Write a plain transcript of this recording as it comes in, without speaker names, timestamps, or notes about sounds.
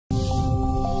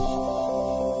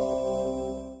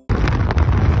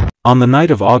On the night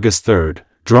of August 3rd,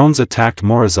 drones attacked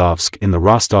Morozovsk in the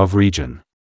Rostov region.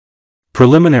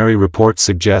 Preliminary reports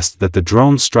suggest that the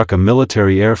drones struck a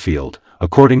military airfield,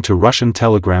 according to Russian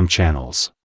telegram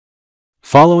channels.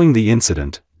 Following the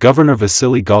incident, Governor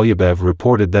Vasily Golubev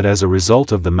reported that as a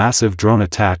result of the massive drone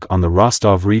attack on the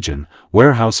Rostov region,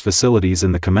 warehouse facilities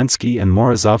in the Kamensky and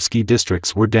Morozovsky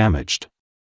districts were damaged.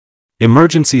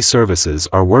 Emergency services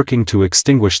are working to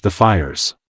extinguish the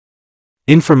fires.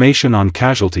 Information on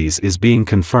casualties is being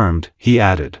confirmed, he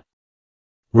added.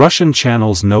 Russian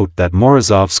channels note that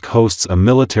Morozovsk hosts a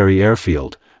military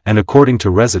airfield, and according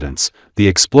to residents, the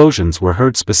explosions were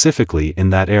heard specifically in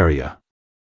that area.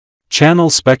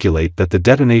 Channels speculate that the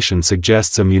detonation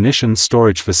suggests a munitions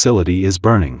storage facility is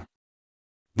burning.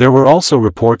 There were also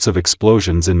reports of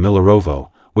explosions in Millerovo,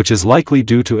 which is likely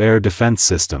due to air defense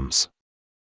systems.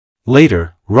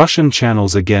 Later, Russian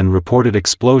channels again reported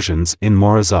explosions in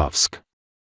Morozovsk.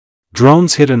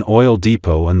 Drones hit an oil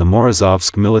depot and the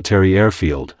Morozovsk military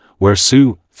airfield, where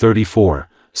Su-34,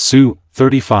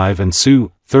 Su-35 and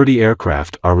Su-30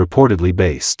 aircraft are reportedly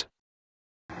based.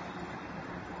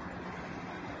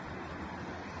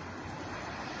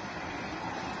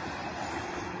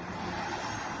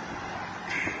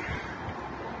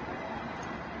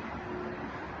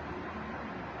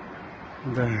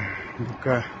 Да,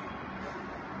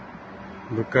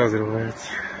 Бука взрывается.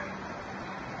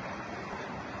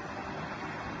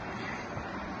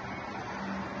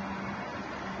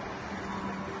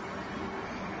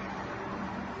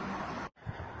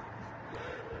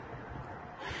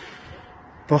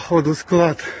 Походу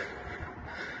склад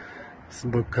с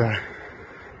Бука.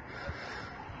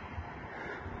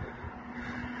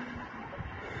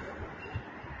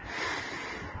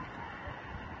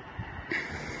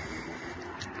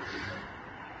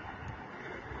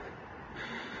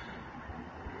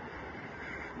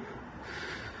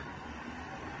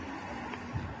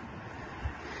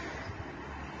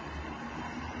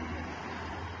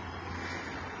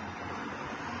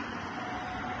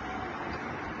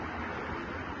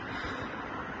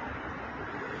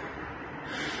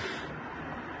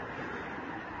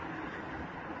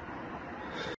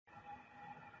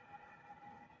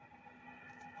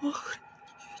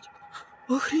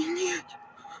 Охренеть!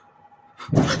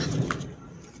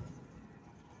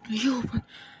 Ёбан!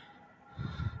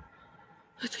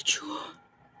 Это чё?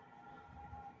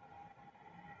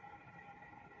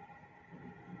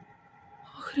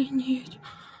 Охренеть!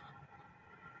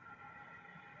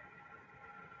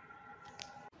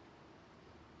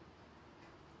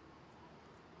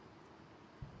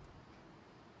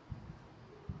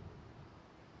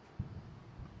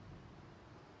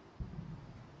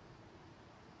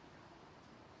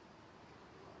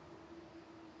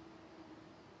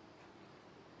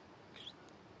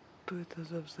 Что это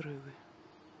за взрывы?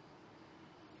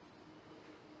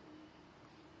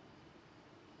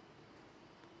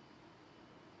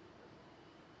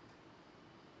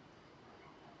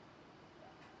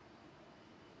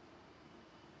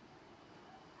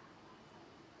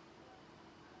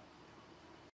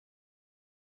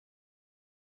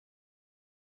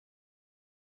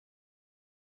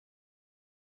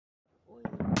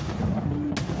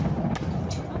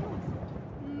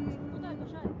 Куда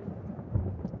бежать?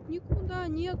 Никуда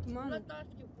нет, мама. На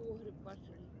тачке в погреб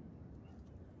пошли.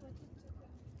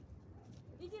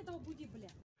 Иди этого буди, бля.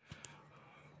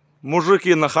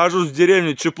 Мужики, нахожусь в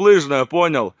деревне Чеплыжная,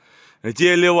 понял?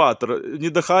 Где элеватор? Не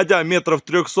доходя метров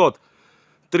 300.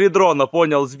 3 дрона,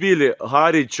 понял, сбили.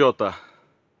 Горит что-то.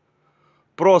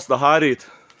 Просто горит.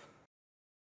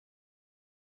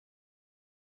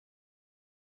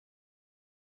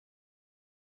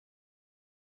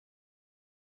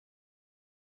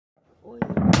 Ой.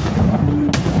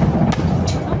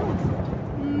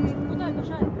 Куда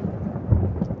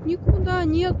бежать? Никуда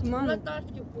нет, мама. На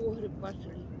тачке в погреб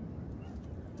пошли.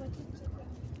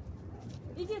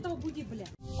 Иди этого буди, бля.